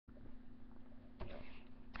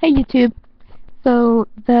Hey YouTube. So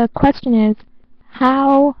the question is,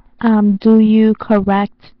 how do you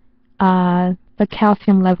correct the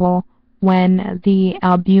calcium level when the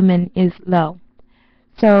albumin is low?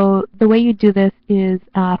 So the way you do this is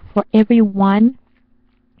for every one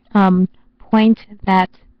point that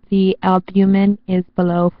the albumin is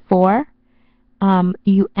below 4,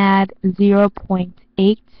 you add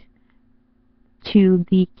 0.8 to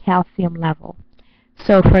the calcium level.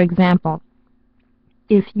 So for example,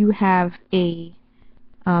 if you have an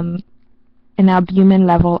albumin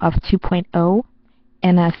level of 2.0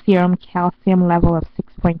 and a serum calcium level of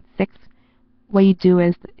 6.6, what you do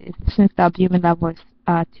is, since the albumin level is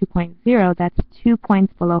 2.0, that's 2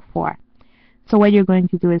 points below 4. So what you're going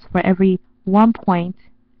to do is for every 1 point,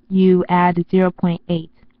 you add 0.8.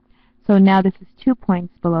 So now this is 2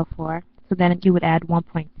 points below 4, so then you would add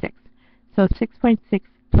 1.6. So 6.6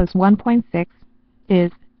 plus 1.6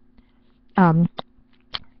 is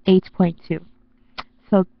 8.2.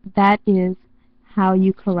 So that is how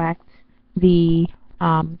you correct the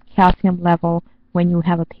calcium level when you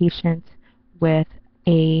have a patient with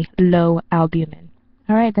a low albumin.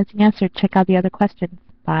 Alright, that's the answer. Check out the other questions.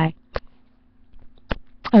 Bye.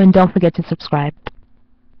 Oh, and don't forget to subscribe.